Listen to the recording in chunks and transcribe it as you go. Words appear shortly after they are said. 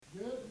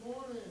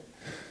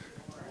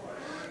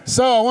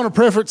So I want to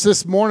preface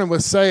this morning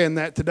with saying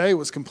that today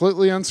was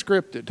completely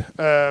unscripted.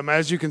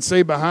 As you can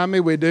see behind me,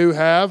 we do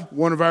have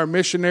one of our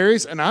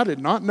missionaries, and I did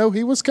not know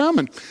he was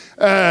coming.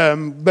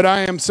 But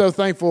I am so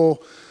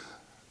thankful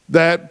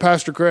that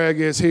Pastor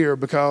Craig is here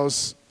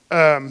because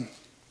when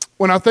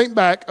I think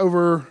back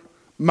over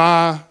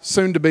my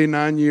soon-to-be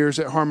 9 years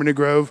at Harmony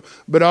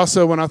Grove, but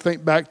also when I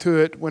think back to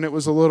it when it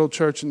was a little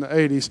church in the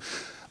 80s,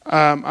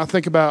 I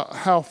think about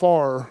how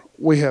far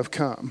we have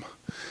come.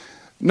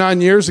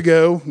 9 years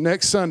ago,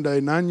 next Sunday,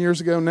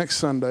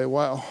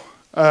 wow.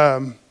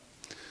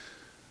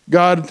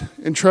 God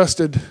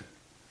entrusted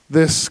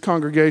this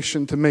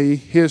congregation to me,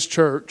 his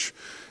church,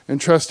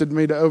 entrusted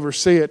me to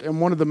oversee it.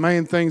 And one of the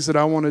main things that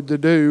I wanted to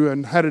do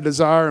and had a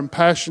desire and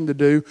passion to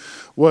do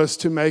was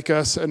to make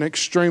us an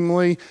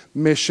extremely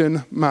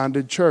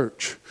mission-minded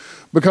church.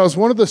 Because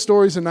one of the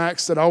stories in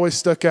Acts that always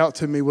stuck out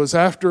to me was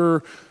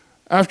after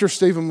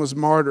Stephen was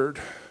martyred,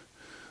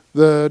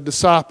 the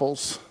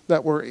disciples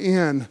that were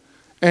in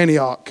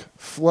Antioch,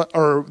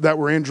 or that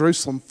were in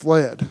Jerusalem,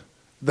 fled.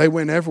 They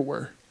went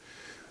everywhere.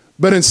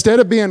 But instead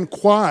of being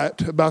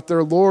quiet about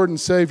their Lord and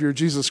Savior,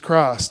 Jesus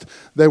Christ,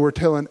 they were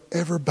telling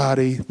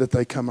everybody that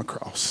they come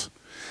across.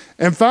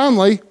 And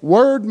finally,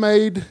 word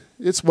made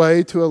its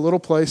way to a little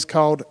place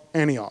called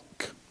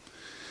Antioch.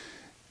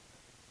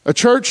 A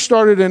church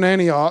started in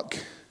Antioch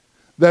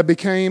that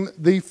became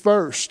the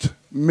first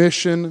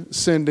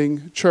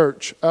mission-sending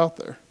church out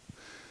there.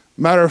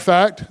 Matter of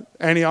fact,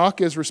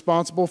 Antioch is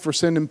responsible for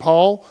sending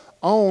Paul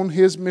on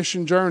his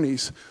mission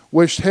journeys,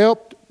 which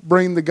helped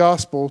bring the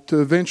gospel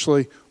to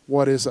eventually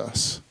what is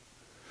us.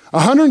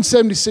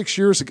 176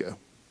 years ago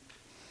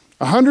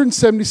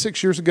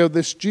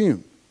this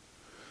June,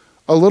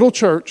 a little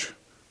church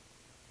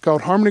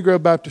called Harmony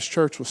Grove Baptist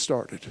Church was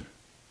started.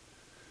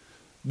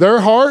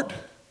 Their heart,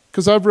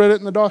 because I've read it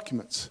in the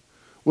documents,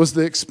 was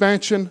the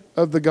expansion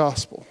of the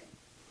gospel.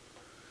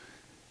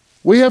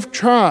 We have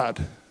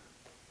tried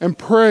and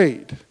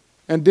prayed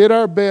and did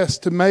our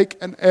best to make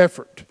an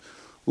effort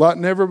like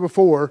never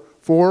before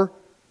for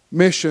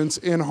missions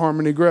in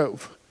Harmony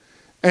Grove.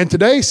 And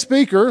today's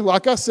speaker,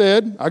 like I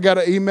said, I got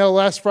an email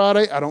last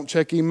Friday. I don't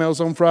check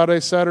emails on Friday,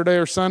 Saturday,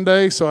 or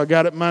Sunday, so I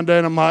got it Monday,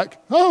 and I'm like,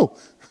 oh,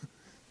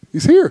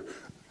 he's here.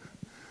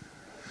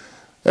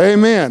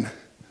 Amen.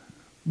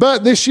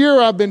 But this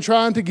year I've been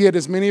trying to get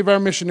as many of our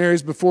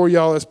missionaries before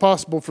y'all as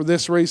possible for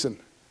this reason.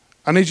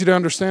 I need you to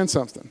understand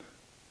something.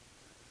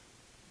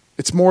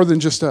 It's more than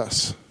just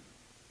us.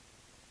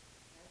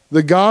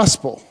 The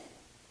gospel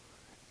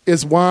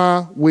is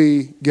why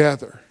we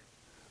gather.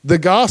 The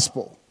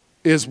gospel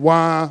is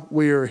why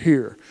we are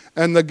here.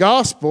 And the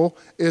gospel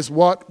is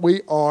what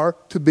we are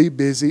to be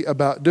busy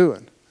about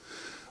doing.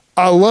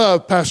 I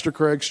love Pastor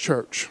Craig's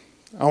church.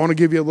 I want to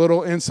give you a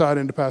little insight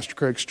into Pastor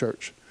Craig's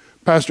church.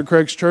 Pastor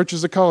Craig's church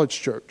is a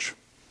college church.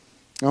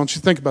 I want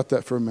you to think about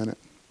that for a minute.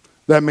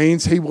 That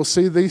means he will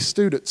see these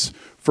students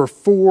for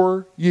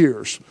 4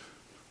 years.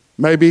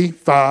 Maybe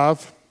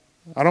 5.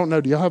 I don't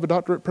know. Do y'all have a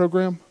doctorate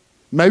program?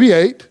 Maybe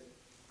 8.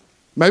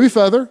 Maybe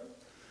further.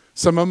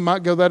 Some of them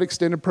might go that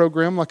extended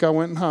program like I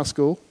went in high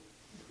school.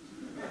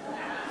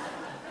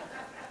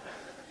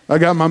 I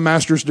got my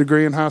master's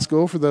degree in high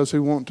school for those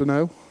who want to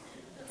know.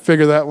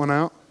 Figure that one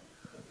out.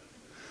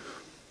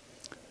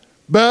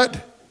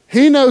 But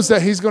he knows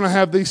that he's going to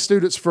have these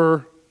students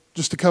for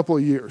just a couple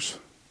of years.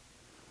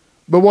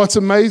 But what's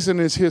amazing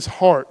is his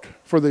heart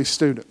for these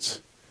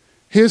students.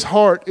 His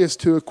heart is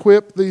to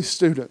equip these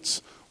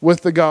students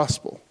with the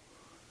gospel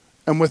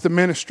and with the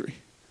ministry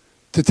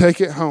to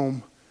take it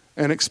home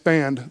and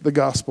expand the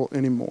gospel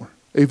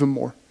even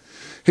more.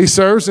 He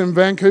serves in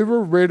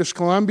Vancouver, British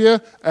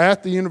Columbia,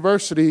 at the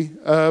University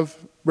of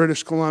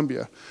British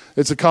Columbia.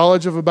 It's a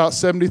college of about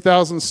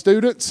 70,000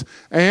 students,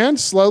 and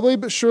slowly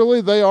but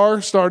surely they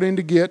are starting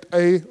to get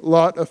a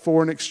lot of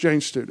foreign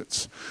exchange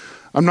students.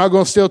 I'm not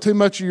going to steal too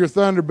much of your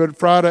thunder, but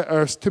Friday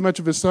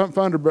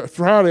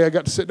I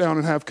got to sit down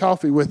and have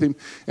coffee with him,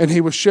 and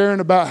he was sharing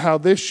about how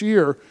this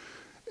year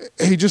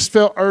he just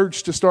felt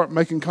urged to start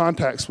making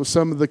contacts with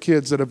some of the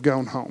kids that have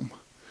gone home.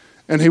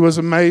 And he was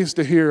amazed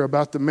to hear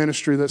about the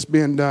ministry that's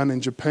being done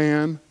in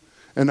Japan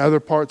and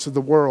other parts of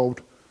the world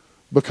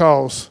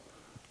because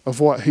of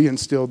what he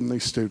instilled in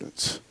these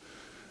students.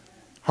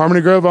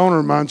 Harmony Grove, I want to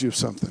remind you of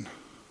something.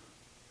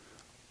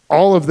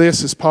 All of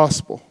this is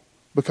possible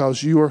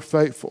because you are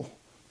faithful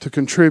to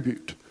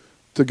contribute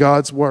to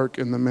God's work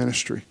in the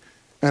ministry.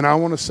 And I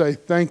want to say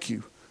thank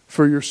you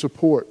for your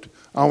support.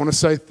 I want to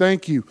say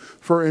thank you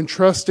for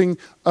entrusting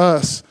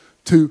us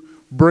to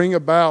bring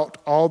about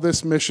all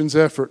this missions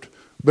effort.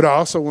 But I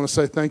also want to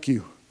say thank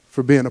you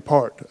for being a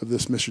part of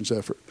this missions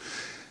effort.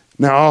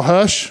 Now I'll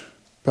hush.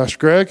 Pastor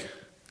Craig,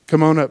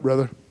 come on up,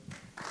 brother.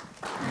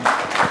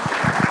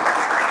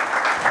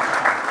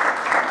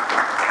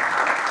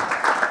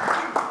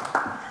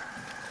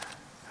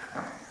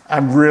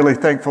 I'm really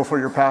thankful for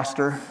your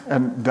pastor.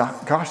 And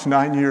gosh,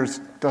 9 years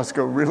does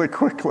go really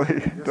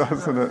quickly,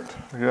 doesn't it?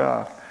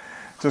 Yeah.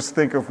 Just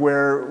think of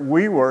where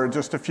we were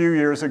just a few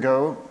years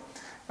ago,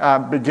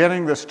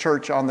 beginning this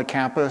church on the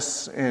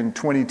campus in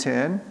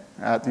 2010.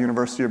 at the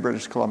University of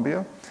British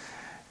Columbia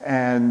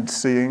and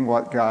seeing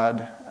what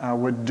God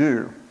would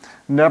do.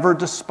 Never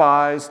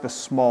despise the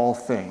small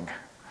thing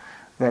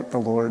that the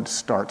Lord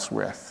starts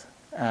with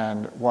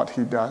and what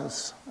he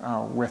does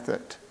with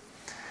it.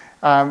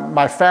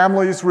 My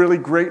family is really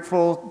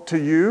grateful to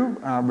you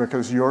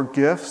because your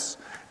gifts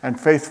and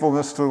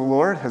faithfulness to the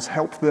Lord has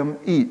helped them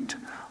eat.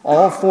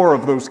 All 4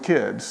 of those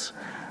kids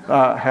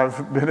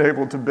have been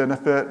able to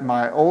benefit.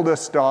 My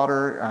oldest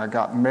daughter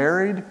got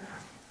married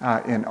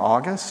in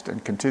August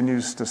and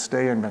continues to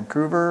stay in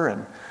Vancouver.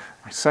 And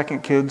my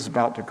second kid's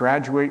about to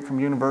graduate from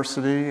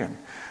university. And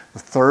the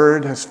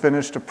third has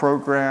finished a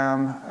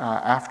program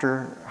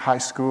after high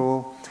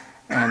school.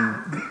 And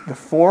the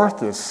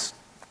fourth is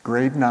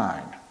grade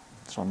 9.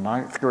 So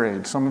 9th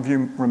grade. Some of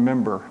you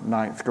remember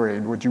 9th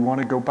grade. Would you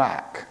want to go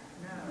back?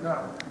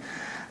 No.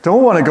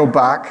 Don't want to go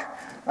back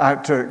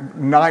to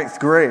 9th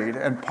grade.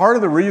 And part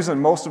of the reason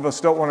most of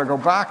us don't want to go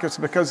back is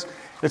because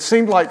it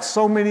seemed like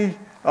so many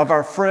of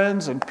our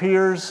friends and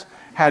peers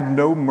had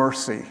no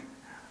mercy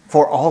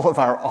for all of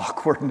our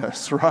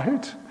awkwardness,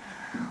 right?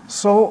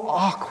 So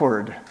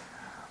awkward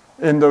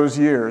in those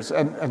years.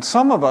 And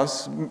some of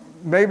us,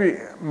 maybe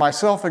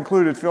myself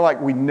included, feel like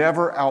we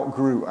never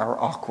outgrew our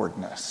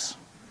awkwardness.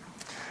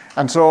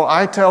 And so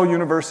I tell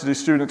university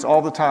students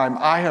all the time,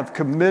 I have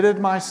committed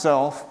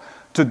myself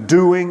to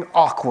doing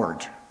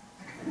awkward.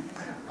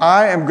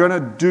 I am going to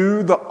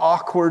do the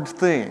awkward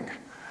thing.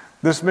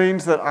 This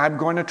means that I'm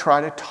going to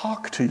try to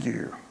talk to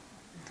you.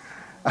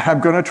 I'm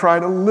going to try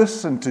to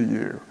listen to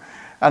you.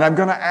 And I'm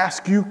going to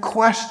ask you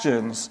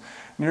questions.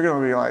 And you're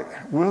going to be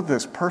like, will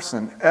this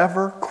person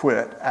ever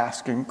quit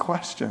asking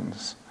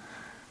questions?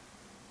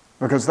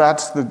 Because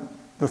that's the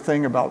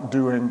thing about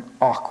doing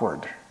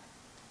awkward.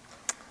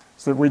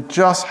 So that we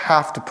just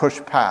have to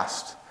push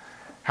past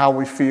how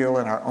we feel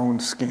in our own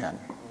skin.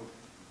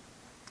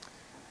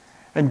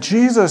 And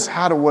Jesus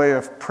had a way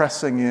of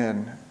pressing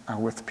in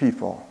with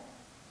people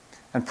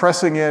and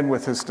pressing in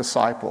with his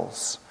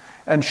disciples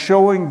and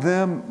showing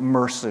them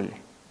mercy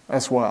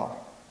as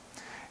well.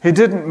 He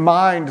didn't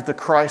mind the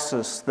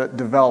crisis that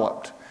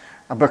developed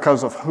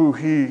because of who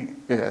he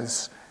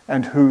is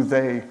and who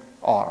they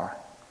are.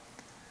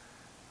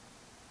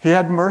 He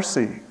had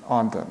mercy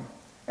on them,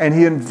 and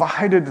he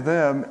invited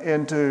them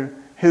into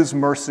his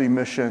mercy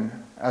mission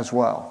as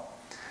well.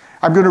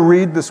 I'm going to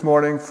read this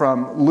morning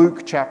from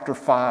Luke chapter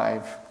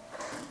 5.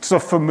 It's a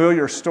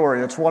familiar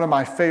story. It's one of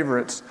my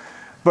favorites.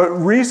 But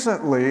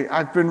recently,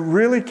 I've been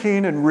really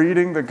keen in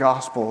reading the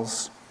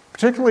Gospels,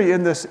 particularly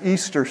in this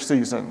Easter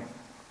season,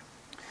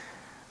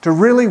 to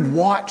really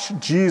watch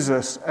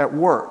Jesus at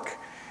work.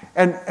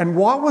 And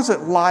what was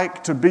it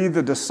like to be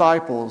the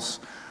disciples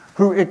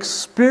who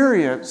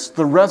experienced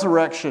the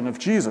resurrection of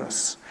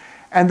Jesus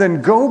and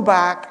then go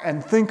back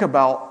and think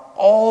about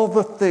all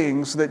the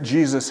things that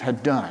Jesus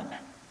had done,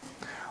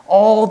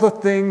 all the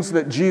things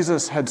that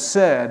Jesus had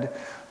said,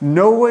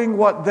 knowing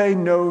what they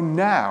know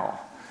now,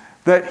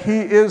 that he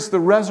is the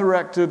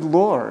resurrected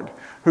Lord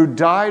who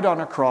died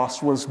on a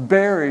cross, was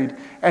buried,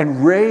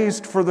 and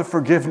raised for the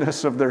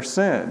forgiveness of their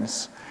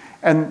sins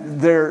and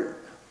their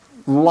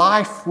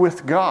life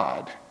with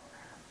God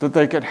that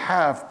they could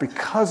have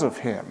because of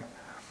him.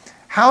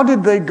 How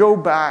did they go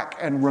back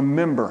and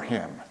remember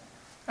him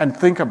and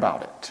think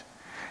about it?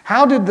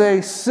 How did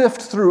they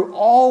sift through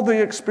all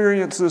the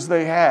experiences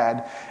they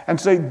had and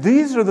say,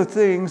 these are the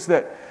things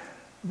that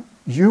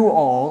you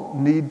all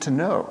need to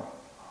know?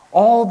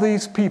 All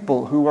these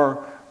people who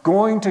are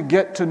going to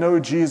get to know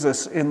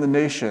Jesus in the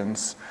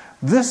nations,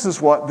 this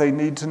is what they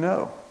need to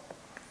know.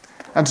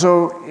 And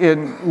so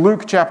in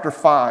Luke chapter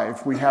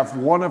 5, we have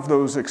one of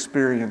those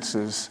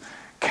experiences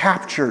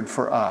captured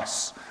for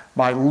us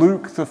by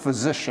Luke the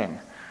physician,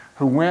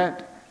 who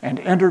went and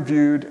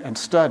interviewed and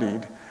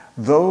studied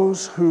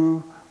those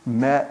who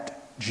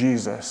met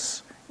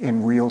Jesus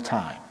in real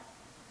time.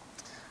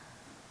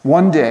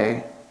 One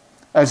day,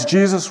 as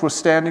Jesus was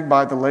standing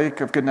by the lake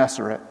of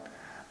Gennesaret,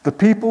 the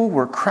people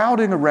were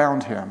crowding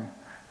around him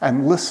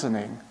and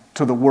listening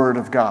to the word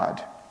of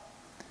God.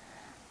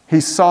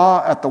 He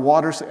saw at the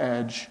water's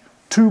edge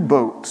 2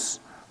 boats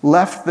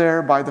left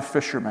there by the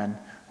fishermen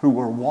who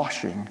were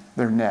washing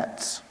their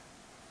nets.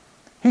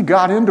 He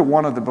got into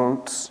one of the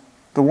boats,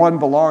 the one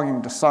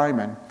belonging to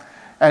Simon,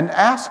 and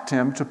asked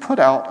him to put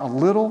out a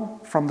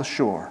little from the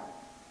shore.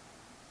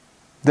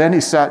 Then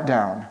he sat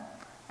down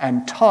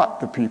and taught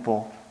the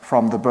people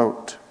from the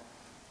boat.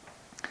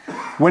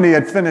 When he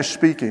had finished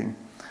speaking,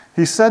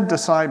 he said to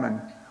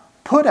Simon,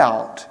 "Put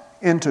out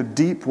into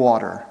deep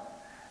water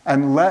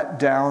and let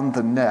down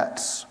the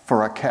nets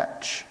for a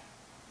catch."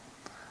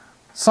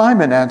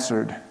 Simon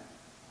answered,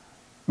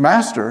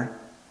 "Master,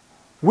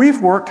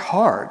 we've worked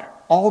hard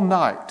all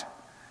night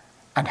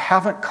and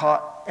haven't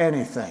caught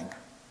anything."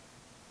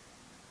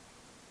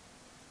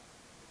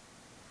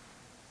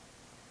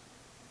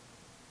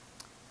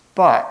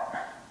 But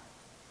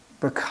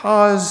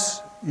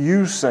because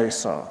you say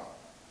so,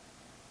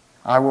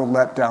 I will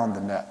let down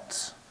the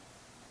nets.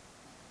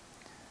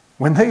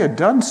 When they had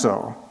done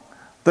so,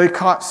 they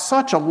caught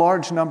such a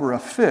large number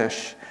of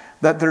fish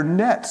that their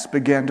nets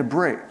began to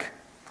break.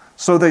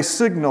 So they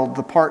signaled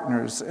the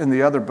partners in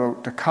the other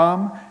boat to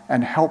come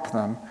and help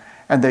them,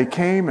 and they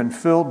came and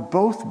filled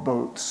both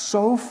boats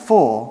so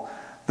full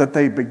that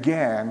they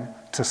began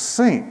to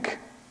sink.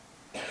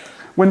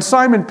 When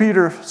Simon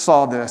Peter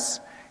saw this,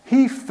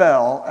 he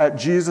fell at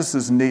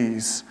Jesus'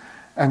 knees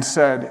and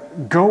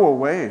said, "Go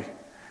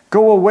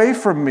away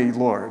from me,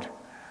 Lord.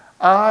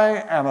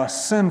 I am a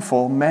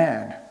sinful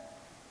man."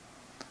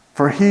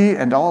 For he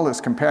and all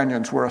his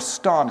companions were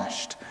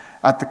astonished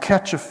at the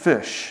catch of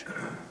fish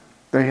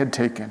they had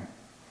taken.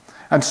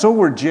 And so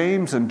were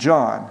James and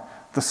John,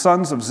 the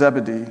sons of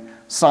Zebedee,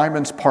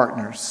 Simon's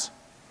partners.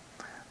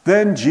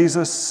 Then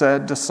Jesus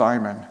said to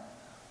Simon,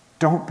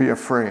 "Don't be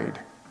afraid.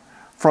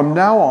 From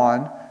now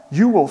on,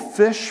 you will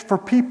fish for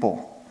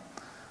people."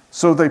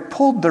 So they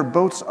pulled their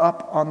boats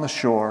up on the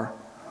shore,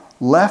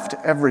 left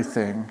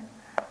everything,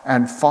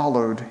 and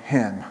followed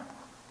him.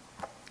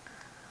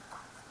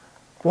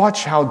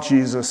 Watch how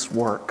Jesus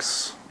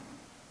works.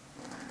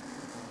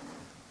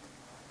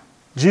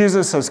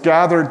 Jesus has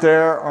gathered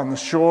there on the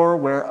shore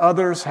where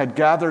others had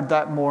gathered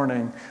that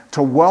morning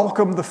to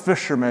welcome the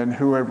fishermen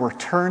who were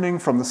returning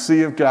from the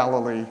Sea of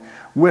Galilee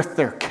with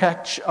their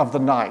catch of the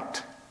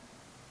night.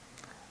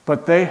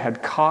 But they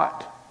had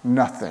caught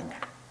nothing.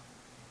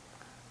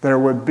 There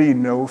would be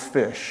no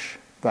fish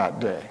that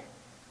day.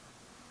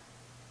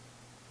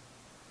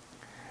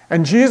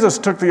 And Jesus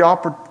took the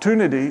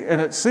opportunity, and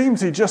it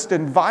seems he just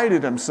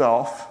invited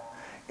himself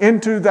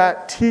into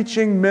that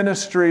teaching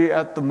ministry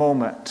at the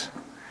moment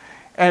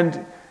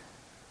and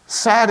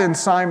sat in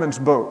Simon's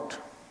boat.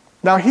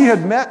 Now, he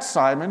had met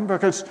Simon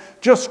because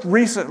just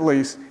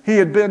recently he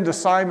had been to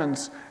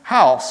Simon's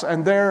house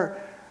and there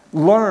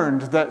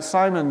learned that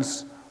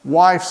Simon's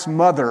wife's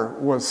mother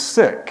was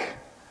sick,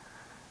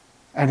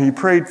 and he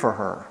prayed for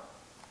her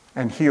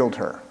and healed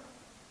her.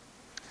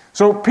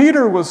 So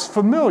Peter was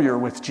familiar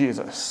with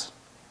Jesus.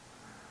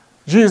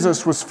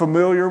 Jesus was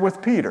familiar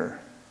with Peter.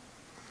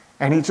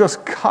 And he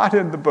just got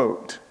in the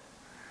boat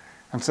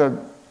and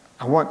said,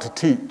 "I want to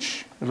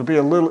teach. It'll be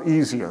a little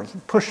easier.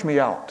 Push me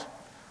out."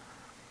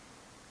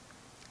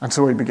 And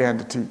so he began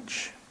to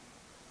teach.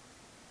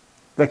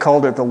 They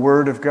called it the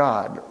Word of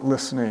God,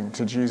 listening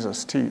to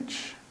Jesus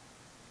teach.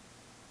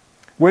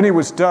 When he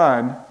was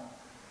done,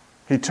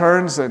 he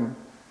turns and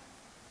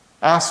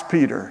asks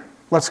Peter,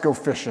 "Let's go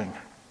fishing."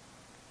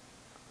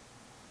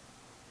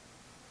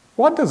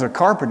 What does a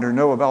carpenter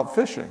know about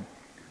fishing?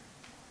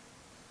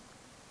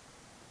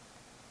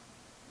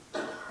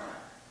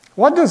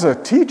 What does a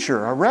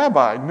teacher, a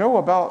rabbi, know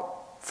about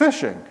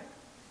fishing?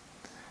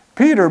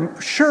 Peter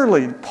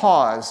surely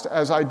paused,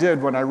 as I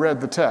did when I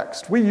read the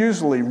text. We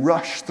usually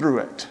rush through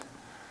it.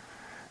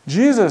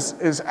 Jesus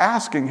is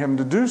asking him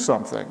to do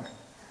something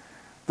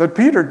that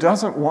Peter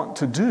doesn't want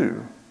to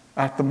do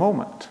at the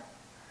moment.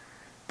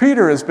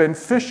 Peter has been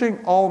fishing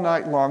all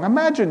night long.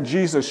 Imagine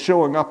Jesus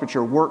showing up at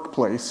your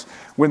workplace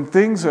when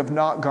things have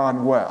not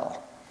gone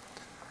well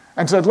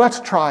and said, "Let's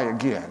try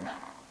again."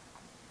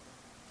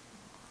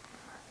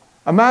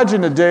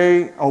 Imagine a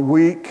day, a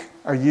week,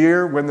 a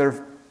year when there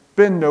have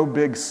been no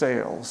big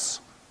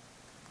sales,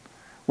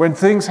 when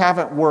things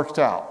haven't worked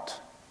out,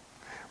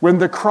 when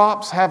the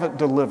crops haven't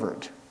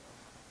delivered,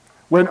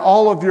 when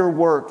all of your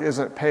work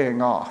isn't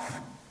paying off.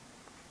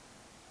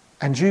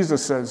 And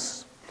Jesus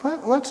says,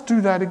 let's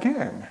do that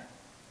again.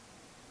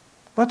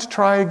 Let's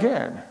try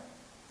again.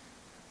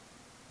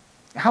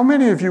 How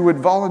many of you would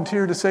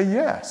volunteer to say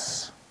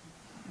yes?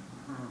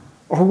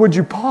 Or would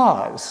you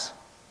pause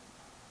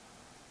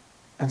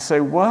and say,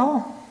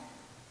 "Well,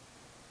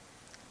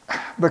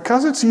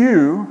 because it's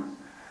you,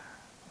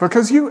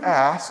 because you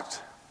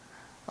asked,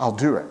 I'll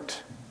do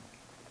it"?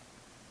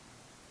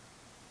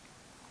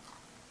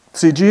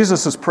 See,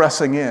 Jesus is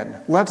pressing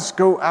in. Let's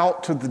go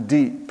out to the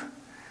deep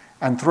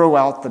and throw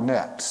out the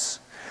nets.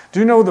 Do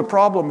you know the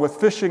problem with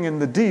fishing in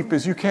the deep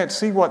is you can't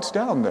see what's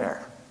down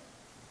there?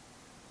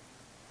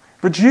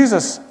 But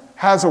Jesus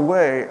has a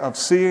way of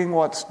seeing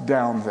what's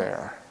down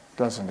there,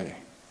 doesn't he?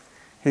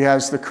 He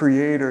has the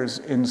Creator's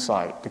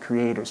insight, the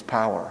Creator's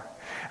power.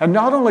 And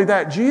not only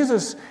that,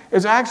 Jesus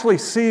is actually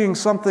seeing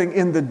something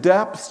in the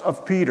depths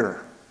of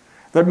Peter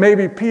that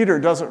maybe Peter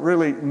doesn't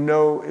really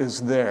know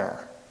is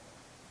there.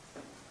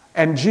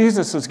 And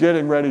Jesus is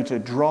getting ready to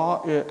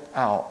draw it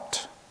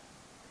out.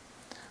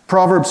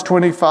 Proverbs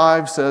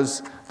 25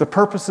 says, "The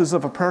purposes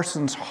of a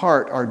person's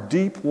heart are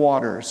deep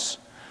waters,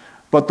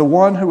 but the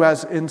one who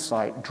has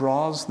insight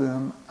draws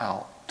them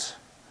out."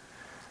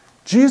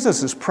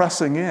 Jesus is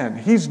pressing in.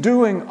 He's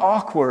doing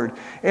awkward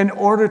in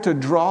order to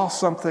draw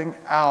something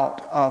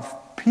out of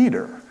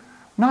Peter,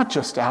 not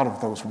just out of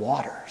those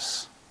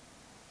waters.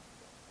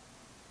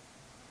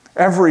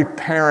 Every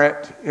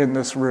parent in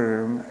this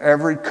room,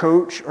 every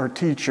coach or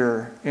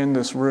teacher in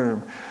this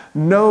room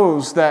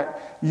knows that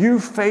you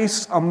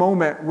face a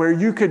moment where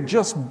you could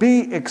just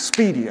be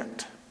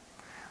expedient,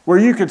 where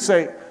you could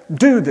say,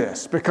 "Do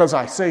this because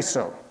I say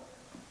so."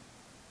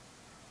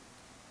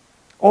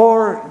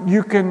 Or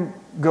you can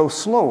go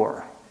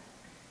slower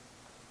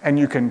and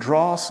you can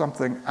draw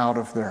something out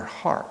of their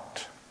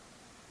heart.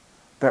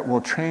 that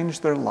will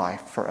change their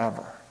life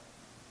forever.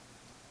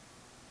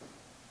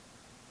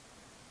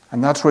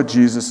 And that's what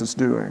Jesus is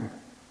doing.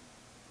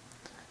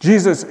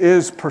 Jesus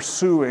is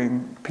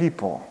pursuing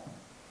people.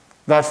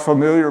 That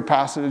familiar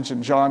passage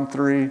in John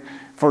 3,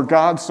 for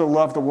God so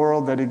loved the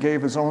world that he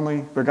gave his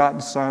only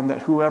begotten Son,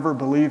 that whoever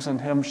believes in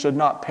him should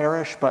not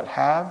perish but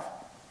have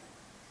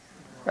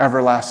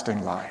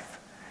everlasting life.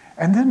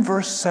 And then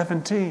verse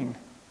 17.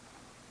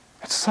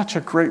 It's such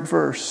a great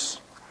verse.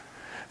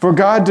 For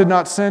God did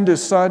not send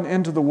his Son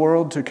into the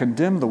world to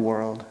condemn the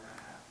world,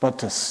 but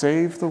to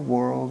save the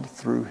world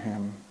through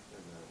him.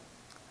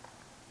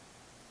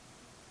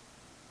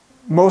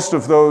 Most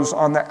of those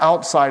on the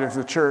outside of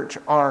the church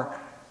are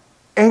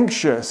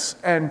anxious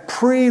and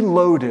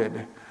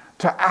preloaded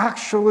to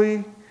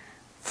actually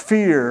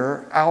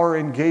fear our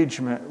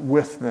engagement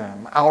with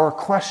them, our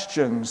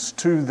questions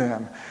to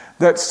them,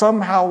 that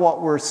somehow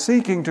what we're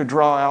seeking to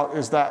draw out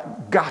is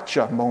that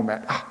gotcha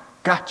moment.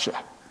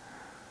 Gotcha.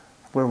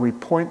 Where we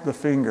point the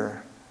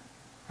finger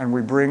and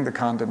we bring the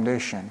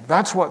condemnation.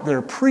 That's what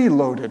they're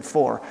preloaded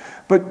for.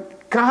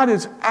 But God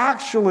is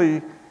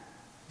actually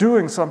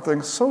doing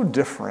something so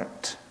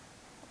different.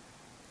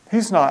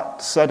 He's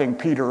not setting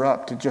Peter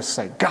up to just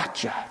say,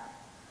 gotcha.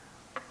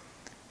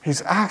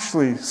 He's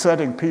actually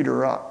setting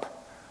Peter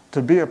up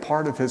to be a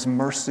part of his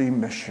mercy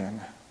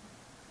mission.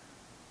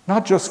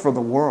 Not just for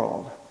the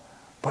world,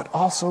 but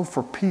also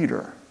for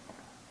Peter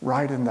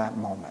right in that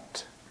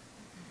moment.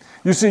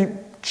 You see,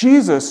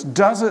 Jesus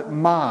doesn't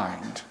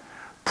mind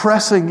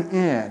pressing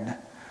in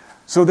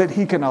so that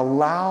he can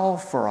allow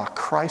for a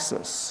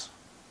crisis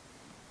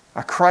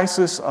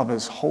of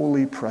his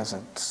holy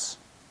presence.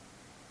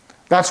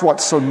 That's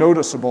what's so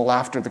noticeable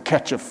after the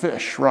catch of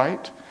fish,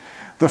 right?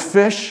 The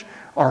fish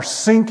are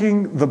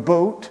sinking the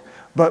boat,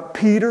 but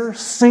Peter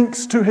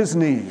sinks to his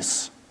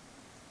knees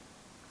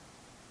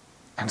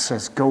and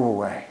says, "Go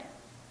away.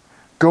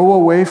 Go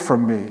away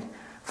from me,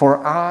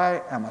 for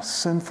I am a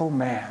sinful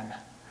man.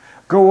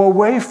 Go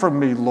away from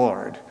me,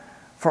 Lord,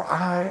 for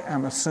I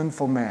am a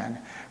sinful man."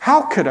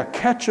 How could a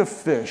catch of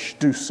fish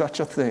do such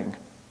a thing?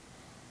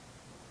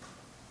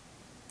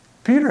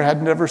 Peter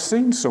had never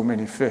seen so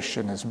many fish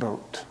in his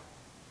boat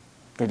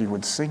that he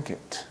would sink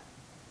it.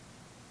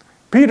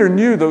 Peter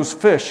knew those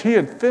fish. He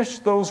had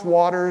fished those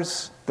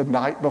waters the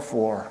night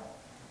before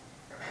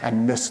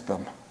and missed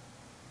them.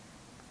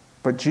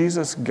 But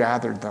Jesus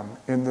gathered them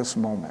in this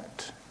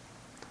moment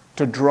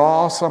to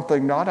draw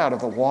something not out of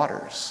the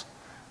waters,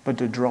 but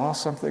to draw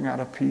something out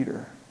of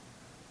Peter.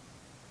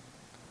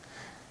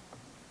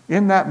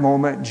 In that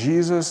moment,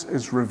 Jesus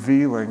is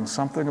revealing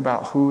something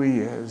about who he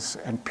is,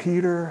 and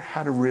Peter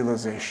had a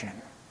realization.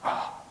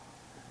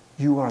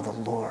 You are the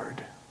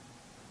Lord.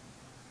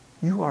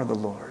 You are the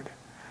Lord.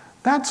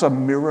 That's a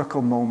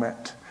miracle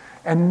moment,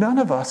 and none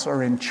of us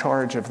are in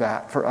charge of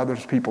that for other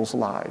people's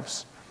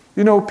lives.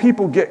 You know,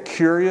 people get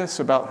curious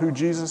about who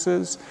Jesus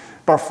is.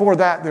 Before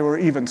that, they were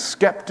even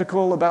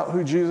skeptical about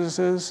who Jesus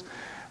is.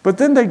 But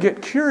then they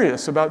get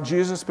curious about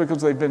Jesus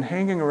because they've been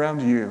hanging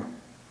around you.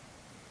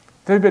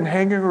 They've been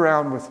hanging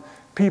around with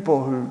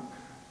people who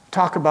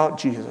talk about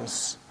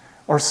Jesus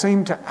or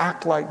seem to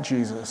act like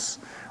Jesus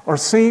or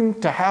seem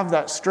to have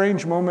that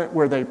strange moment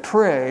where they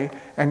pray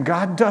and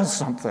God does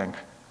something.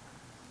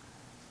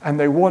 And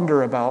they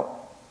wonder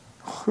about,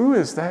 who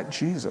is that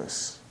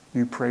Jesus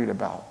you prayed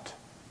about?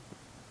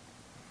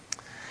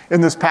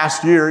 In this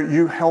past year,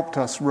 you helped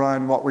us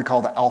run what we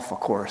call the Alpha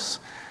Course.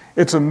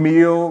 It's a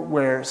meal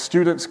where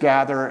students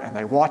gather and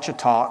they watch a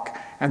talk,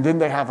 and then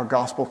they have a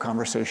gospel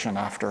conversation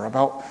after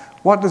about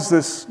what does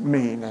this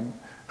mean and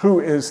who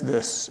is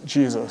this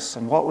Jesus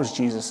and what was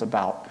Jesus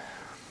about.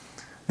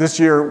 This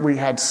year, we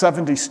had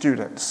 70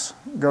 students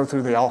go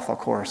through the Alpha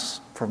Course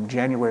from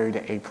January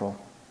to April.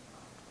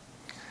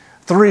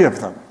 3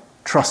 of them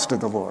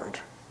trusted the Lord.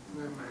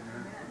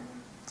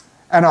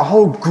 And a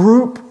whole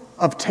group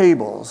of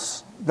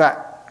tables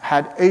that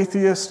had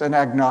atheists and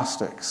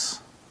agnostics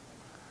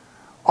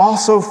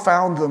also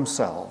found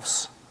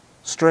themselves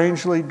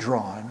strangely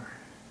drawn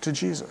to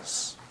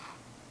Jesus.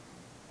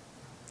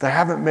 They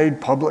haven't made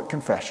public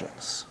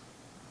confessions,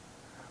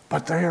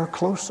 but they are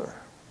closer.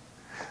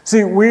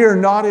 See, we are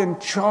not in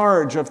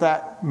charge of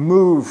that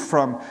move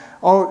from,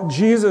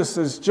 Jesus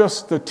is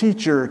just the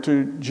teacher,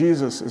 to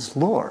Jesus is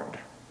Lord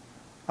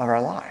of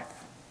our life.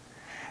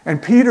 And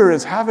Peter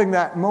is having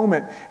that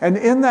moment, and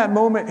in that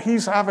moment,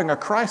 he's having a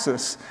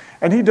crisis,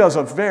 and he does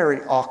a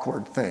very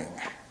awkward thing.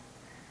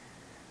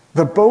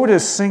 The boat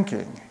is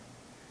sinking,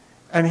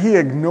 and he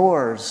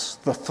ignores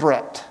the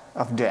threat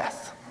of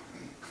death.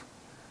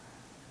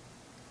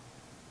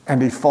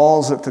 And he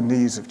falls at the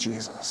knees of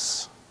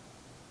Jesus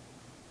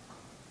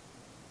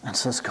and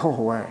says, "Go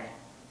away.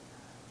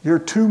 You're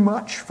too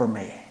much for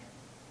me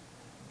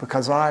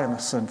because I am a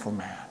sinful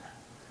man."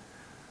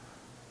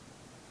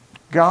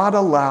 God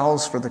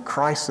allows for the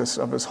crisis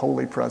of his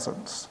holy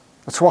presence.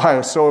 That's why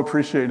I so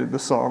appreciated the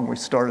song we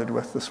started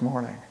with this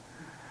morning.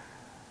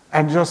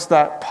 And just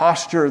that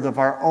posture of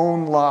our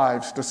own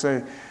lives to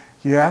say,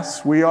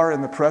 yes, we are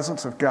in the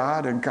presence of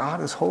God and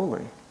God is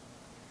holy.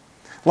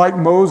 Like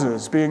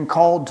Moses being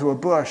called to a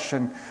bush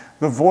and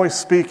the voice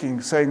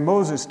speaking, saying,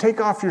 Moses,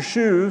 take off your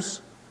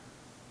shoes,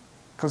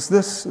 because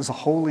this is a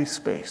holy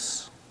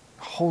space,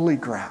 holy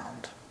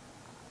ground.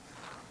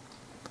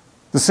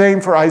 The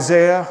same for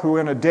Isaiah, who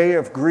in a day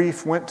of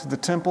grief went to the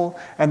temple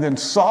and then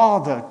saw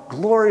the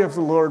glory of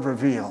the Lord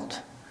revealed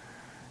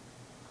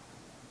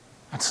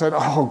and said,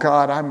 oh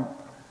God,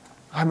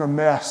 I'm a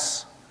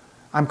mess.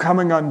 I'm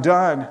coming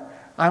undone.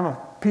 I'm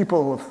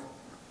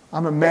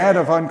a man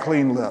of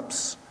unclean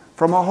lips.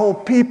 From a whole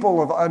people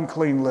of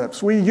unclean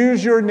lips. We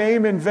use your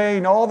name in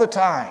vain all the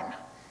time.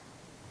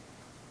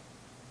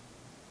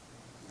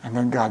 And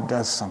then God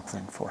does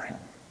something for him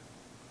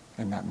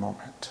in that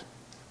moment.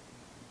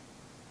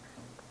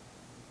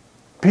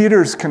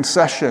 Peter's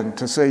concession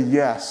to say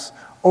yes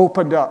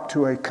opened up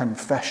to a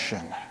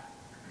confession.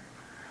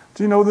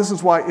 Do you know this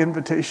is why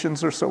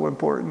invitations are so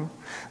important?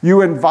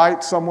 You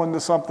invite someone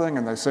to something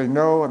and they say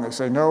no, and they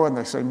say no, and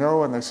they say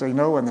no, and they say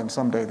no, and then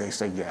someday they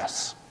say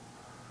yes.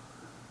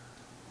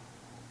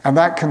 And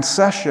that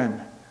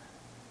concession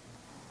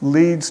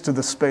leads to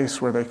the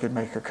space where they can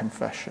make a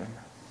confession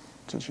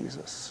to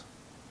Jesus.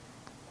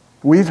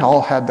 We've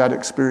all had that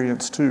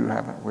experience too,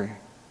 haven't we?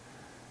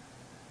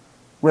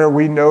 Where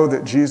we know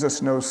that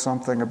Jesus knows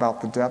something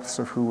about the depths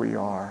of who we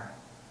are.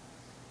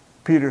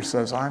 Peter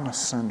says, I'm a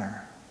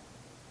sinner.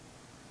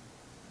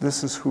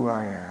 This is who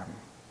I am.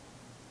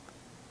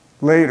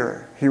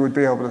 Later, he would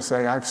be able to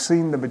say, I've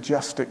seen the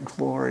majestic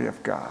glory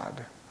of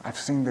God. I've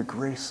seen the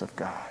grace of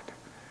God.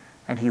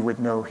 And he would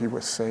know he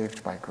was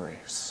saved by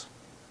grace.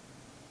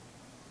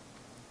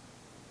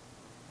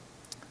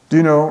 Do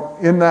you know,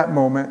 in that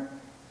moment,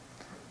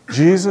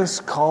 Jesus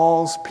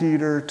calls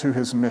Peter to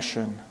his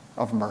mission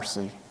of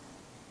mercy.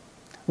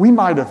 We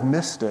might have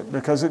missed it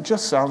because it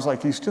just sounds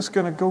like he's just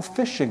going to go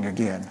fishing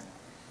again.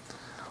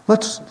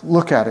 Let's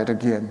look at it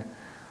again.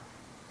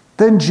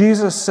 Then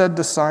Jesus said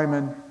to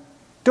Simon,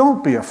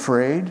 don't be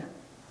afraid.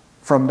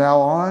 From now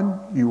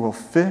on, you will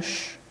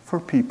fish for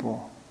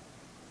people.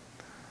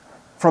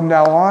 From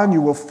now on,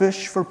 you will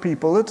fish for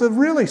people. It's a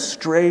really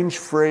strange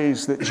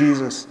phrase that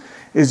Jesus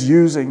is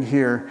using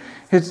here.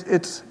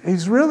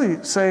 He's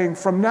really saying,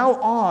 from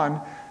now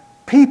on,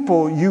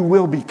 people you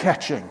will be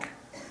catching.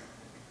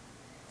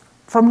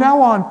 From now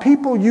on,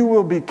 people you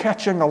will be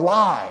catching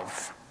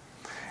alive.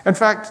 In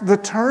fact, the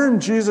term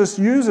Jesus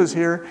uses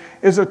here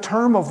is a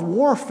term of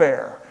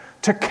warfare,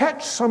 to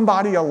catch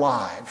somebody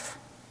alive.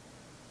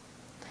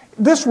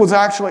 This was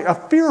actually a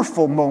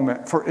fearful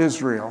moment for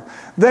Israel.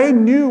 They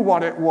knew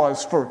what it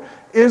was for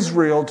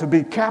Israel to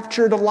be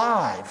captured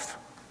alive.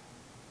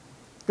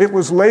 It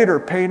was later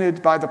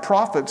painted by the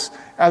prophets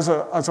as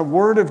a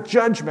word of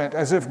judgment,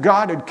 as if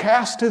God had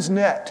cast his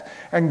net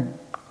and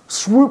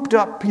swooped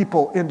up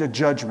people into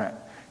judgment,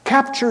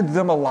 captured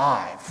them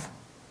alive.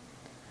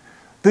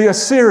 The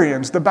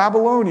Assyrians, the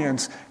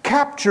Babylonians,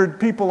 captured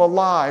people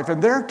alive,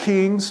 and their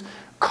kings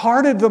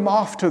carted them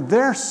off to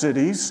their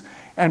cities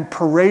and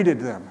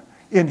paraded them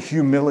in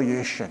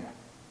humiliation.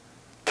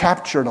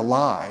 Captured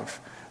alive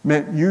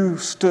meant you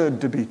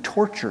stood to be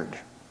tortured.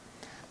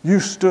 You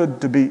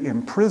stood to be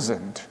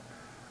imprisoned.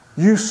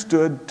 You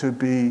stood to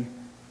be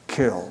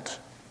killed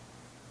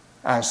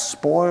as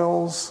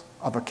spoils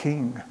of a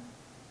king.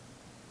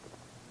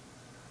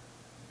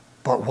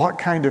 But what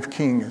kind of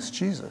king is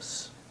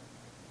Jesus?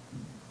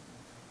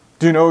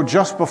 Do you know,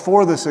 just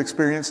before this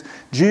experience,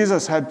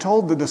 Jesus had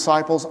told the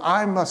disciples,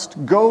 I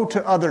must go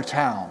to other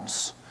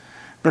towns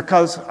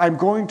because I'm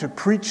going to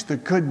preach the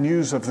good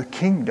news of the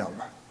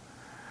kingdom.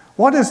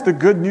 What is the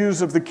good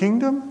news of the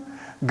kingdom?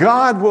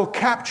 God will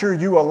capture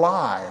you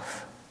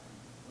alive,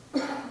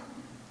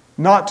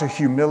 not to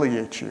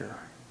humiliate you,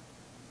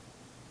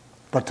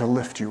 but to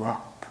lift you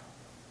up.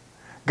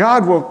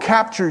 God will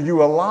capture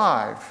you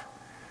alive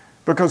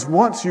because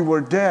once you were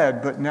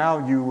dead, but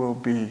now you will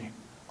be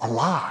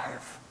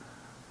alive.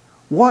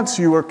 Once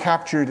you were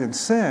captured in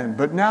sin,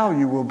 but now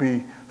you will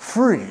be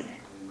free.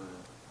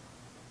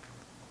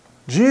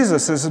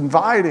 Jesus is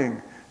inviting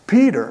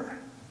Peter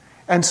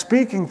and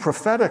speaking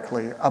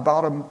prophetically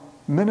about a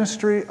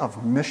ministry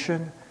of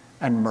mission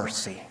and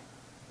mercy.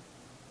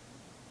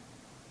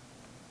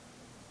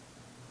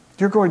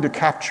 You're going to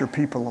capture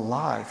people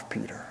alive,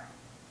 Peter.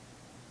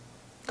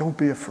 Don't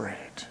be afraid.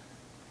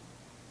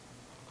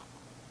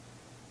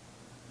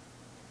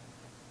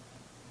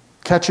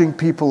 Catching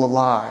people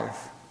alive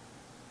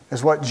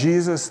is what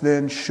Jesus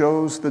then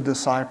shows the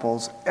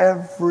disciples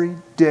every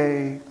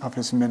day of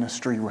his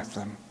ministry with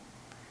them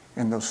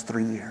in those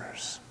 3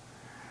 years.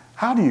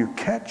 How do you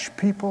catch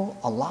people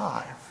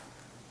alive?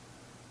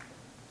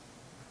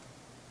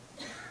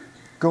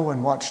 Go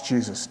and watch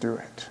Jesus do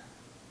it.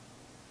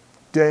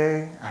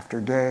 Day after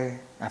day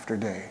after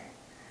day,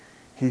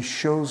 he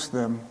shows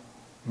them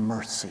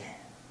mercy.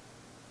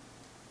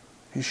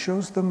 He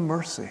shows them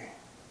mercy.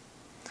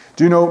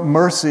 Do you know,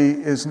 mercy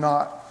is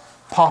not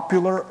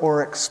popular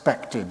or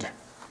expected.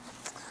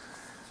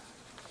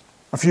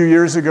 A few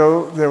years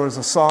ago, there was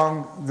a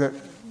song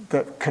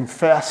that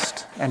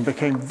confessed and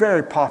became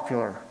very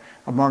popular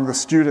among the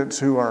students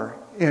who are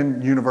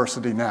in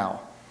university now.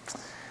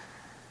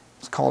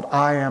 It's called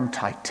I Am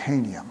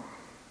Titanium.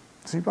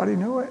 Does anybody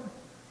know it?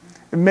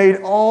 It made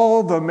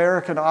all the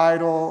American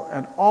Idol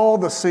and all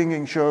the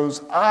singing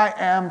shows. I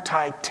am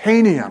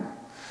titanium.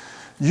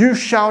 You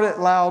shout it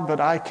loud,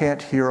 but I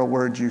can't hear a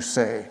word you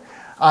say.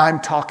 I'm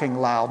talking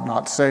loud,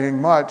 not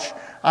saying much.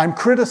 I'm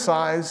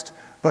criticized,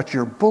 but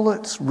your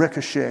bullets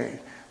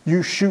ricochet.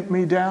 You shoot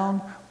me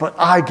down, but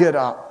I get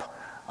up.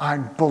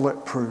 I'm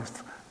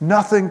bulletproof.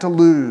 Nothing to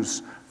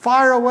lose.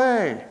 Fire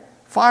away.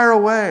 Fire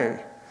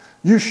away.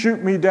 You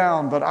shoot me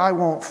down, but I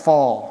won't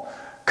fall.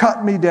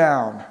 Cut me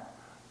down,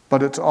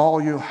 but it's all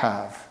you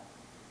have.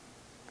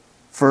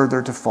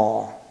 Further to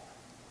fall.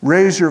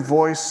 Raise your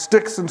voice.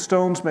 Sticks and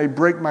stones may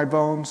break my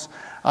bones.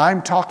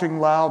 I'm talking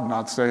loud,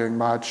 not saying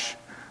much.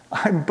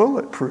 I'm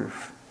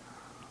bulletproof.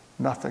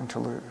 Nothing to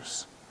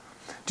lose.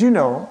 Do you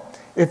know,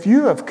 if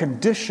you have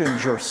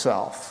conditioned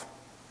yourself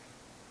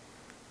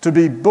to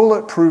be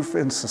bulletproof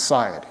in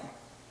society,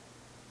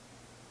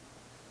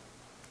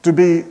 to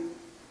be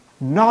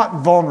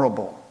not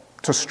vulnerable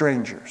to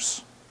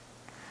strangers,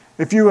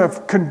 if you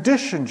have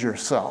conditioned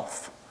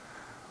yourself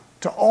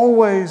to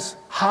always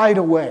hide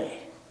away,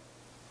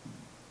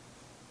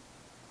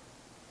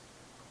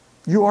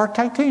 you are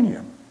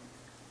titanium.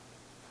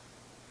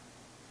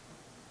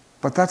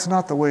 But that's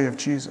not the way of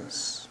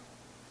Jesus.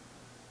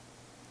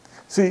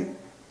 See,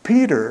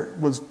 Peter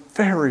was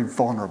very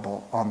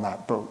vulnerable on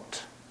that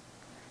boat.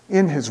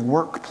 In his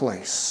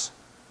workplace,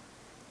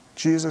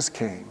 Jesus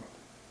came.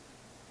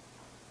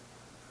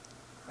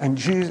 And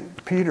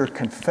Peter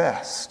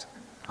confessed,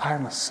 I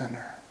am a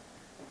sinner.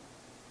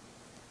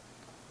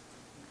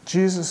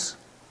 Jesus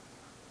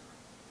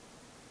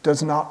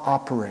does not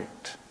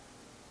operate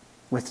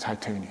with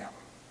titanium.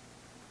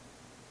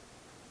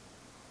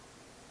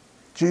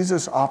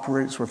 Jesus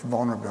operates with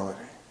vulnerability.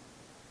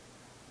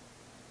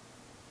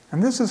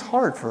 And this is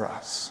hard for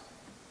us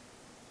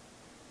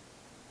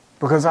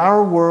because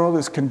our world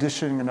is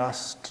conditioning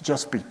us to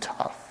just be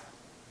tough.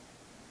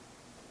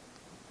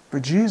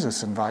 But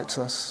Jesus invites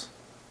us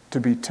to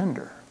be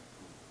tender.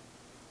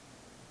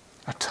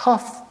 A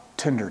tough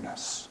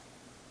tenderness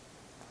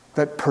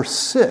that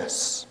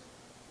persists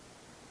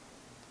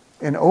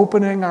in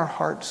opening our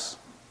hearts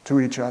to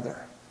each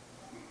other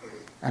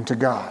and to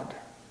God.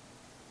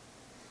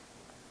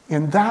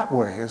 In that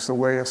way is the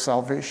way of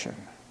salvation,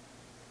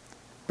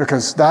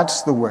 because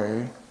that's the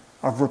way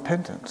of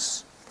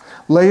repentance.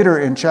 Later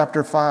in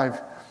chapter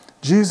 5,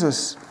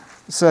 Jesus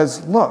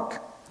says, look,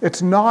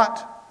 it's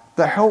not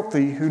the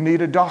healthy who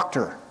need a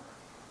doctor,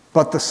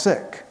 but the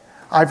sick.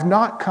 I've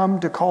not come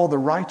to call the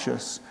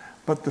righteous,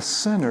 but the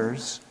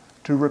sinners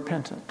to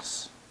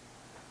repentance.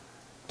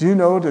 Do you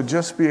know, to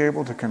just be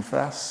able to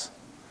confess,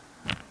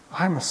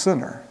 I'm a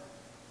sinner,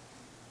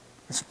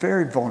 it's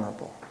very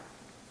vulnerable.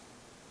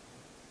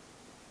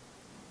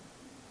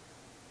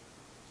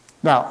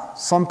 Now,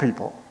 some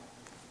people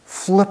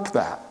flip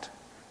that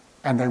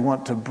and they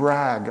want to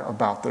brag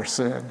about their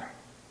sin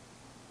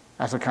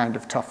as a kind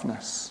of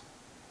toughness.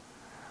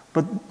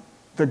 But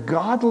the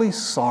godly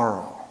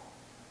sorrow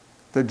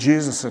that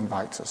Jesus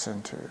invites us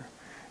into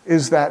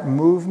is that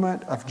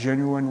movement of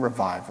genuine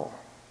revival.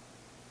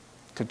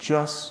 To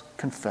just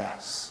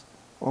confess,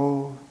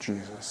 oh,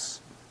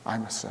 Jesus,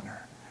 I'm a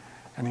sinner.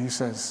 And he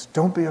says,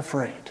 don't be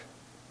afraid.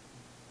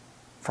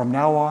 From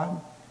now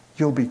on,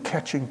 you'll be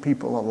catching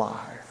people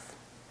alive.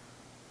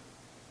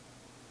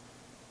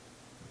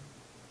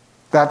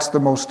 That's the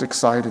most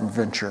exciting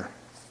venture.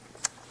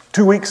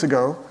 2 weeks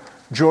ago,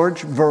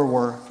 George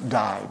Verwer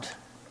died.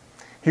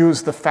 He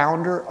was the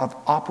founder of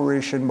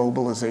Operation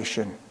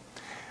Mobilization.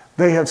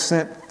 They have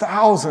sent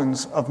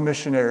thousands of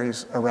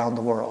missionaries around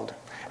the world.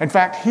 In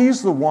fact,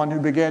 he's the one who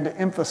began to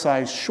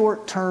emphasize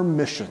short-term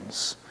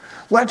missions.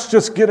 Let's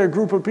just get a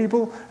group of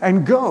people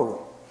and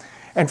go.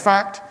 In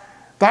fact,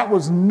 that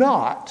was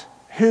not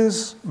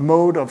his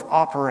mode of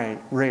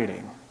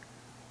operating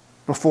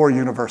before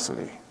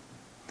university.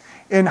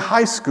 In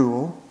high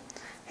school,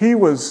 he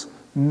was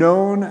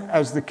known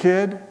as the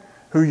kid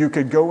who you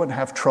could go and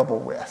have trouble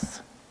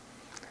with.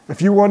 If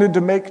you wanted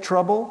to make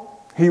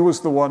trouble, he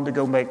was the one to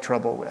go make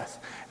trouble with.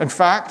 In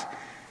fact,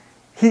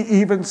 he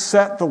even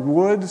set the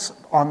woods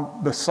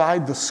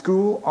beside the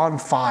school on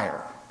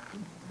fire.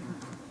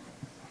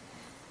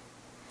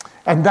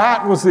 And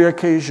that was the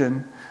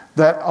occasion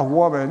that a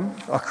woman,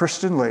 a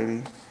Christian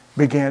lady,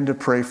 began to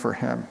pray for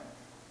him.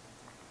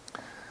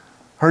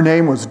 Her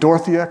name was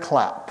Dorothea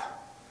Clapp.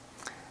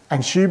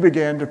 And she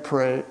began to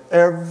pray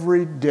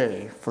every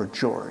day for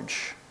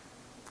George.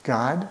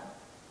 God,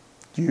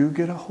 you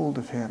get a hold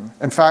of him.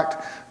 In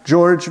fact,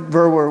 George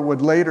Verwer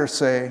would later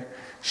say,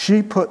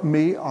 she put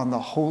me on the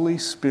Holy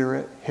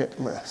Spirit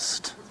hit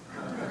list.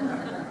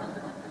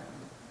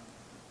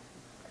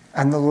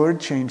 And the Lord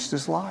changed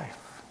his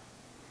life.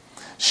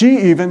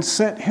 She even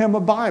sent him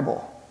a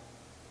Bible.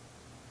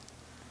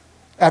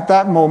 At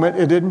that moment,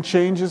 it didn't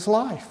change his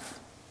life.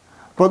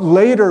 But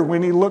later,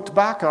 when he looked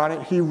back on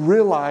it, he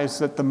realized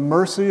that the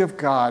mercy of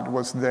God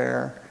was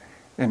there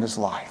in his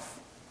life.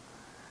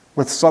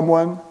 With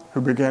someone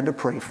who began to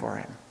pray for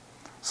him.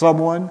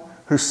 Someone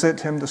who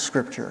sent him the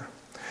scripture.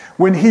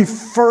 When he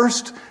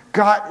first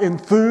got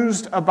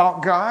enthused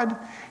about God,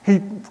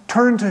 he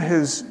turned to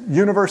his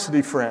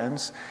university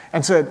friends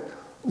and said,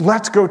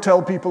 let's go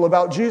tell people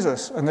about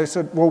Jesus. And they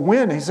said, well,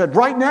 when? He said,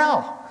 right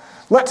now.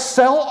 Let's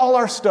sell all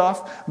our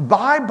stuff,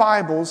 buy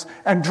Bibles,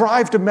 and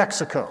drive to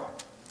Mexico.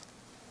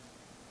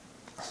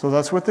 So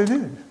that's what they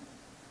did.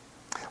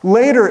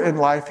 Later in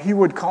life, he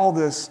would call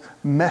this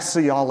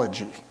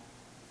messiology.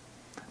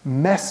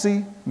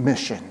 Messy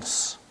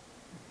missions.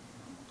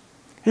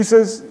 He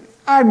says,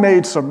 I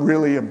made some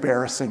really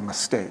embarrassing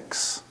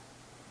mistakes,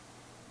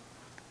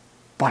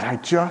 but I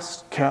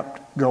just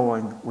kept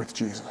going with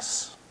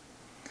Jesus.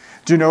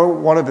 Do you know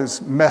one of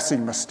his messy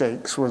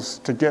mistakes was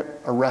to get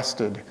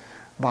arrested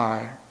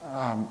by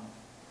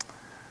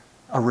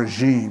a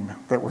regime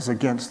that was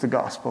against the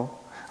gospel?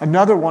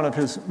 Another one of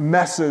his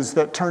messes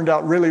that turned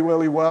out really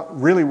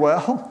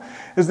well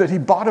is that he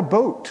bought a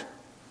boat.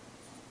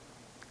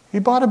 He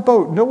bought a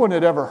boat. No one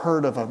had ever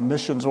heard of a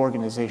missions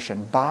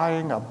organization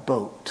buying a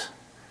boat.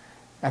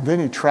 And then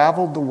he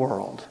traveled the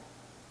world,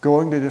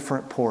 going to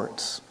different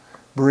ports,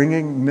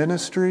 bringing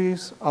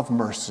ministries of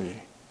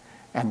mercy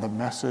and the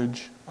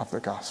message of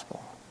the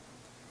gospel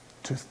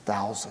to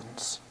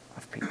thousands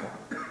of people.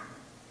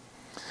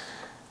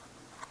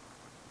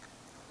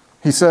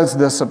 He says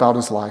this about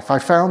his life: I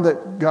found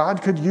that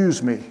God could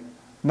use me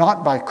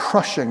not by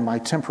crushing my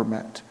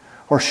temperament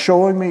or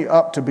showing me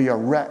up to be a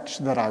wretch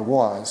that I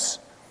was,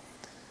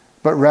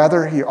 but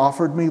rather he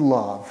offered me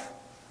love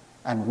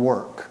and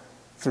work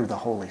through the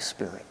Holy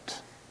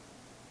Spirit.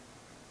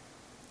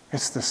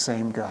 It's the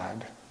same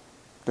God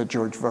that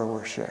George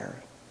Verwer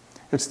shared.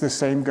 It's the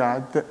same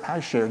God that I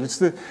shared. It's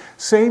the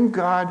same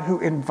God who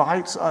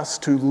invites us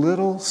to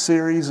little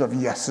series of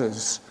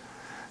yeses.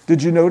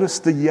 Did you notice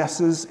the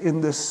yeses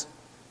in this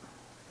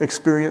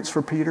experience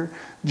for Peter?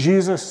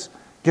 Jesus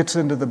gets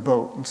into the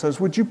boat and says,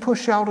 would you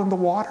push out in the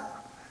water?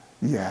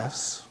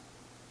 Yes.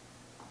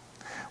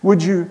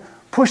 Would you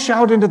push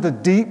out into the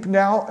deep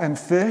now and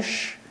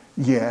fish?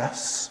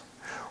 Yes.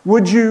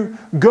 Would you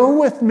go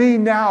with me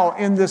now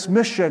in this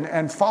mission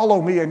and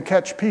follow me and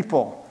catch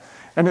people?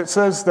 And it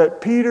says that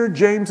Peter,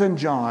 James, and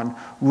John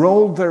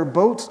rolled their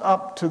boats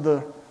up to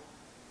the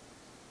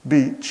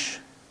beach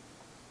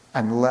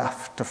and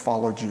left to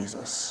follow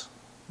Jesus.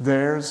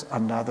 There's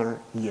another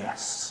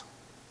yes.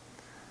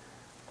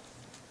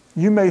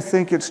 You may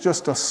think it's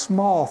just a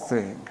small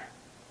thing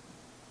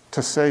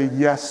to say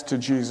yes to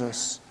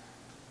Jesus,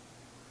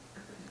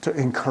 to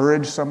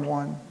encourage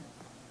someone,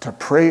 to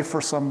pray for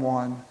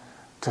someone,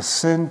 to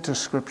send to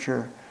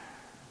Scripture,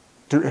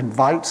 to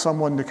invite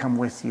someone to come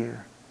with you.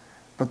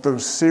 But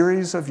those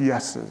series of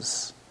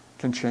yeses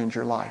can change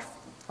your life.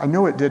 I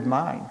know it did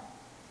mine.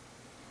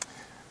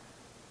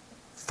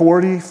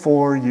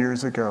 44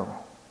 years ago,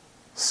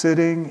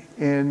 sitting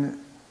in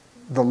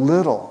the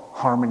little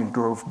Harmony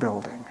Grove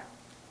building,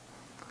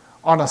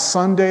 on a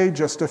Sunday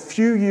just a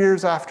few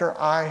years after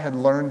I had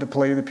learned to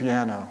play the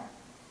piano,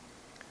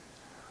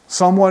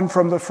 someone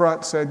from the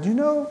front said, you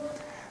know,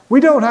 we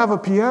don't have a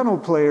piano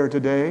player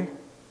today,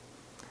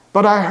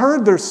 but I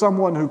heard there's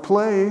someone who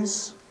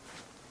plays.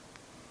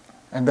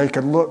 And they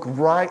could look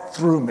right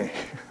through me.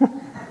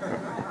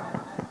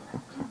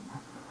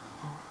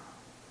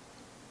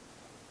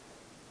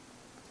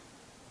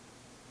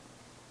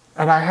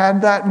 And I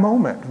had that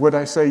moment. Would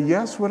I say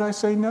yes? Would I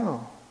say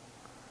no?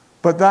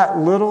 But that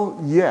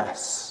little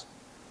yes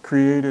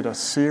created a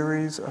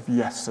series of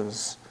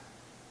yeses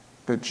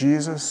that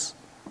Jesus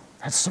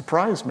has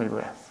surprised me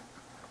with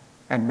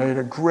and made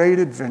a great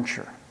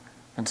adventure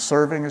in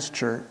serving his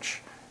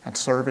church and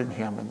serving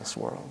him in this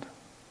world.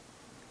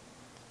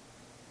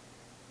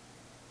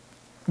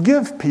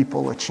 Give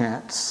people a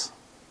chance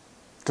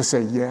to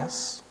say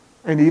yes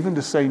and even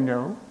to say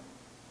no,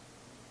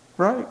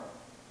 right?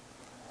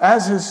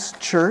 As his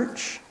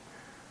church,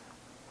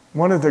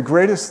 one of the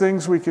greatest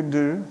things we can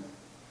do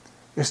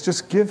is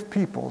just give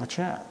people a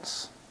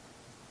chance.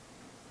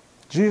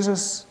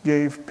 Jesus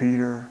gave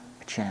Peter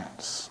a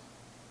chance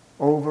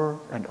over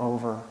and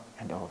over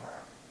and over.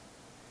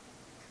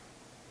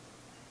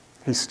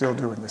 He's still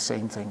doing the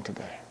same thing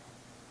today.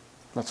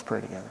 Let's pray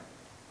together.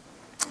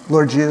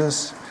 Lord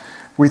Jesus,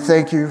 we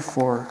thank you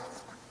for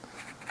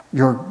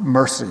your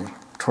mercy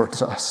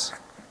towards us.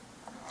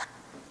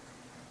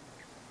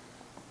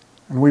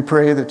 And we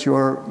pray that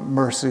your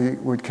mercy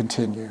would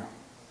continue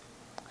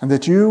and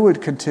that you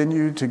would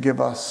continue to give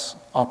us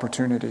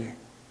opportunity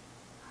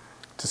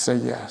to say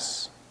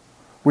yes.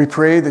 We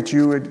pray that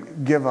you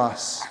would give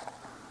us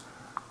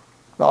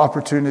the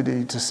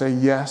opportunity to say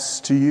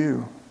yes to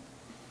you.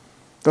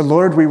 The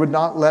Lord, we would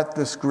not let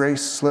this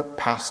grace slip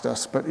past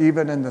us, but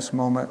even in this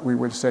moment, we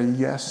would say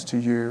yes to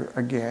you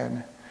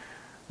again,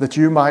 that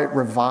you might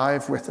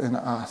revive within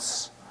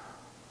us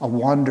a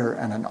wonder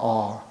and an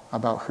awe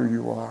about who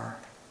you are,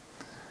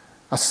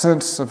 a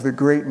sense of the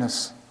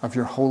greatness of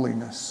your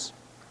holiness,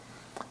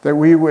 that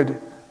we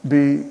would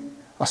be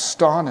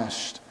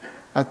astonished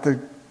at the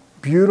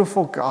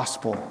beautiful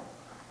gospel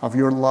of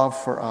your love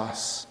for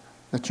us,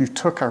 that you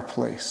took our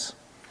place,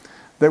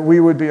 that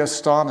we would be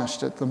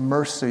astonished at the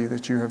mercy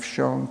that you have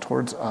shown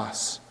towards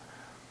us,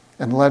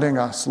 and letting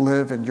us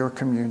live in your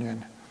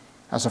communion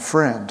as a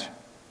friend.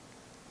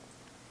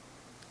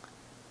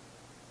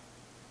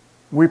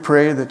 We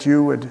pray that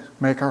you would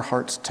make our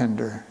hearts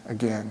tender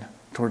again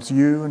towards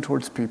you and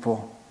towards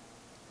people,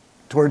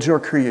 towards your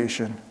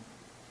creation,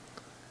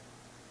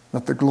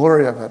 that the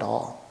glory of it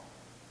all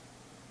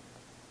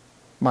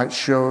might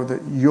show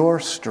that your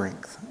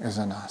strength is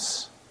in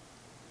us,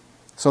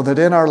 so that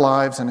in our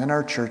lives and in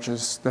our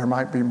churches there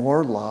might be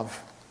more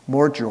love,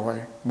 more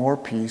joy, more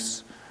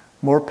peace,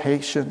 more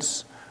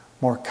patience,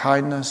 more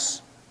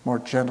kindness, more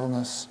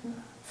gentleness,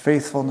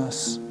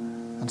 faithfulness,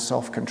 and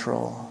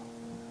self-control.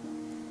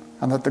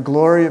 And that the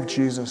glory of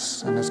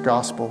Jesus and his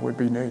gospel would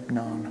be made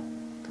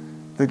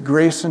known, that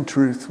grace and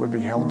truth would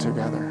be held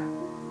together.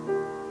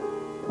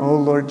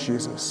 Oh Lord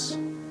Jesus,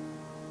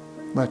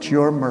 let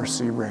your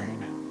mercy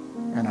reign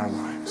in our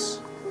lives.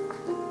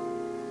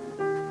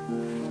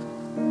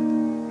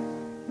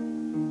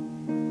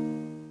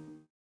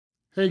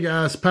 Hey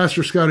guys,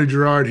 Pastor Scotty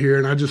Gerard here,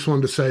 and I just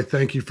wanted to say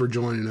thank you for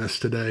joining us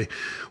today.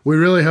 We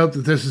really hope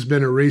that this has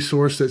been a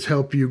resource that's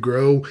helped you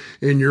grow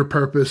in your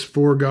purpose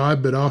for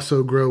God, but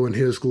also grow in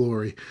His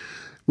glory.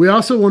 We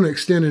also want to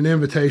extend an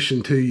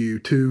invitation to you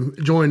to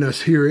join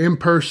us here in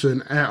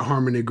person at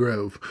Harmony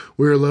Grove.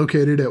 We are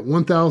located at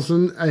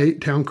 1008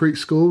 Town Creek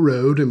School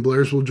Road in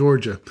Blairsville,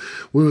 Georgia.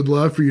 We would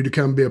love for you to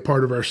come be a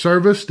part of our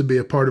service, to be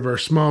a part of our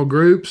small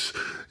groups.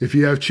 If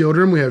you have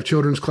children, we have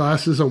children's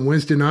classes on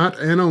Wednesday night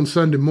and on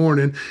Sunday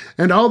morning,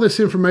 and all this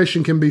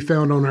information can be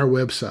found on our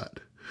website.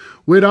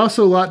 We'd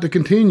also like to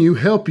continue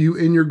help you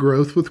in your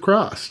growth with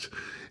Christ.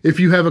 If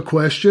you have a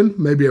question,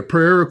 maybe a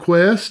prayer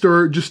request,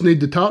 or just need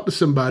to talk to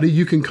somebody,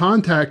 you can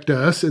contact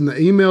us in the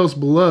emails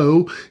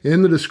below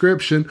in the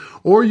description,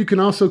 or you can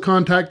also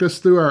contact us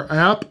through our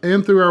app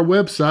and through our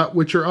website,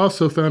 which are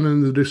also found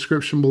in the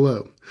description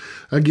below.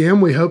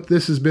 Again, we hope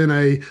this has been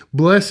a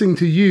blessing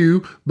to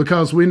you,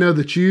 because we know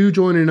that you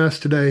joining us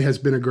today has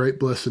been a great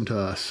blessing to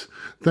us.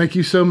 Thank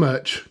you so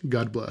much.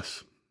 God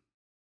bless.